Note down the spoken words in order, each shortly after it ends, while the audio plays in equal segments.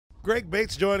Greg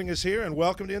Bates joining us here, and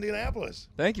welcome to Indianapolis.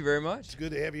 Thank you very much. It's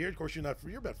good to have you here. Of course, you're about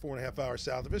 4.5 hours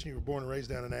south of us, and you were born and raised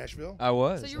down in Nashville. I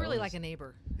was. So you're really like a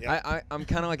neighbor. Yeah. I'm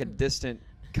kind of like a distant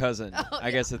cousin,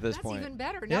 I guess, at this point. That's even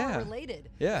better. Now we're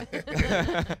related. Yeah.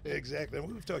 Exactly. And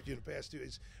we've talked to you in the past, too.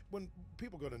 Is when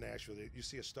people go to Nashville, you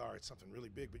see a star, it's something really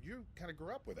big, but you kind of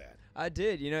grew up with that. I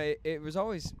did. You know, it was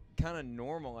always kind of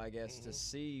normal, I guess, to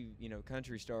see,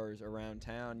 country stars around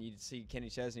town. You'd see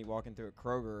Kenny Chesney walking through a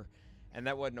Kroger, and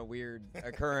that wasn't a weird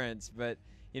occurrence, but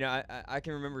I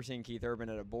can remember seeing Keith Urban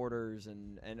at a Borders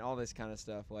and all this kind of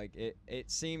stuff. Like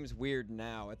it seems weird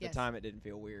now. At the time, it didn't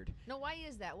feel weird. No, why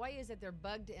is that? Why is it they're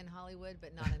bugged in Hollywood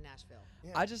but not in Nashville?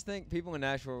 Yeah. I just think people in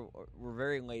Nashville were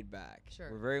very laid back. Sure.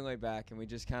 We're very laid back, and we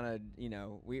just kind of,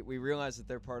 we realize that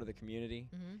they're part of the community,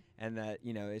 and that,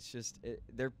 it's just,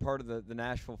 they're part of the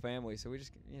Nashville family, so we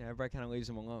just, everybody kind of leaves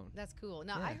them alone. That's cool.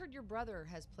 Now, I heard your brother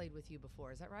has played with you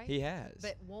before. Is that right? He has.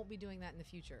 But won't be doing that in the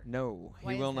future. No,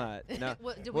 Why he will not. No.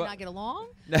 Did we not get along?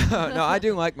 No, I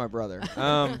do like my brother.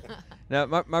 No,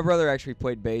 my brother actually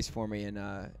played bass for me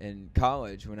in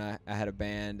college when I had a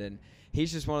band, and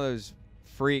he's just one of those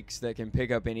freaks that can pick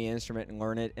up any instrument and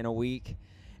learn it in a week.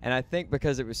 And I think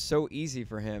because it was so easy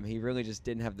for him, he really just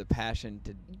didn't have the passion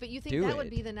to do it. But you think that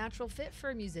would be the natural fit for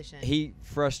a musician? He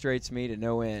frustrates me to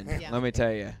no end, let me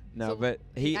tell you. No, so but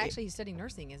he's studying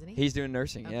nursing, isn't he? He's doing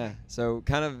nursing, yeah. So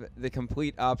kind of the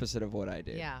complete opposite of what I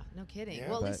do. Yeah, no kidding. Yeah,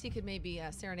 well, at least he could maybe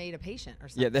serenade a patient or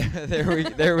something. Yeah,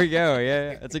 there we go.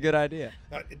 Yeah, that's a good idea.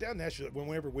 Down Nashville,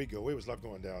 whenever we go, we always love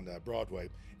going down Broadway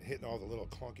and hitting all the little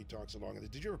clunky tonks along it.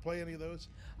 Did you ever play any of those?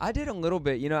 I did a little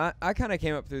bit. I kind of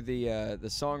came up through the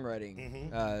songwriting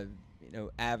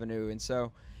avenue, and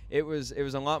so it was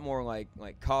a lot more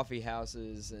like coffee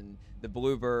houses and the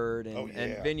Bluebird and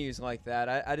venues like that.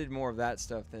 I did more of that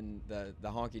stuff than the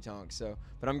honky tonks. So,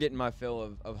 but I'm getting my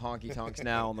fill of honky tonks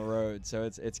now on the road, so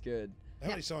it's good. How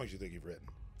many songs do you think you've written?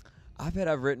 I bet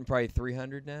I've written probably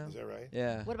 300 now. Is that right?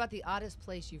 Yeah. What about the oddest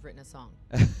place you've written a song?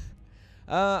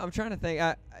 I'm trying to think.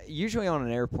 Usually on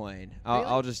an airplane.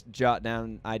 I'll just jot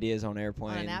down ideas on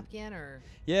airplane. On a napkin or?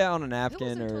 Yeah, on a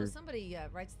napkin somebody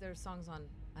writes their songs on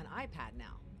an iPad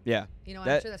now. Yeah. I'm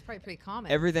sure that's probably pretty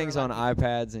common. Everything's on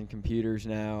iPads and computers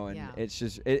now, and it's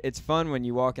just it's fun when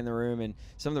you walk in the room and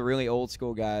some of the really old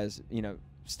school guys,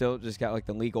 still just got like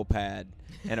the legal pad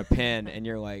and a pen, and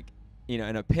you're like,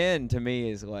 and a pen to me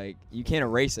is like you can't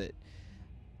erase it.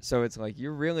 So it's like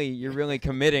you're really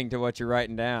committing to what you're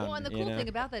writing down. Well, and the cool thing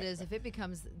about that is if it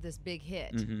becomes this big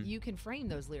hit, you can frame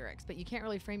those lyrics, but you can't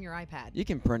really frame your iPad. You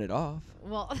can print it off.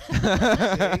 Well,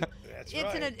 that's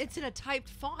it's in a typed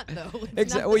font though.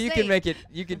 Exactly. Well, you can make it.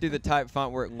 You can do the type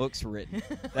font where it looks written.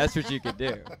 That's what you could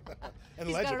do. And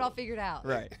he's legible. got it all figured out.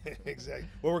 Right. Exactly.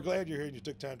 Well, we're glad you're here and you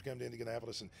took time to come to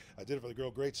Indianapolis, and I did it for the girl.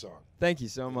 Great song. Thank you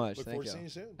so much. Look forward to seeing you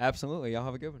soon. Absolutely. Y'all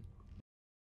have a good one.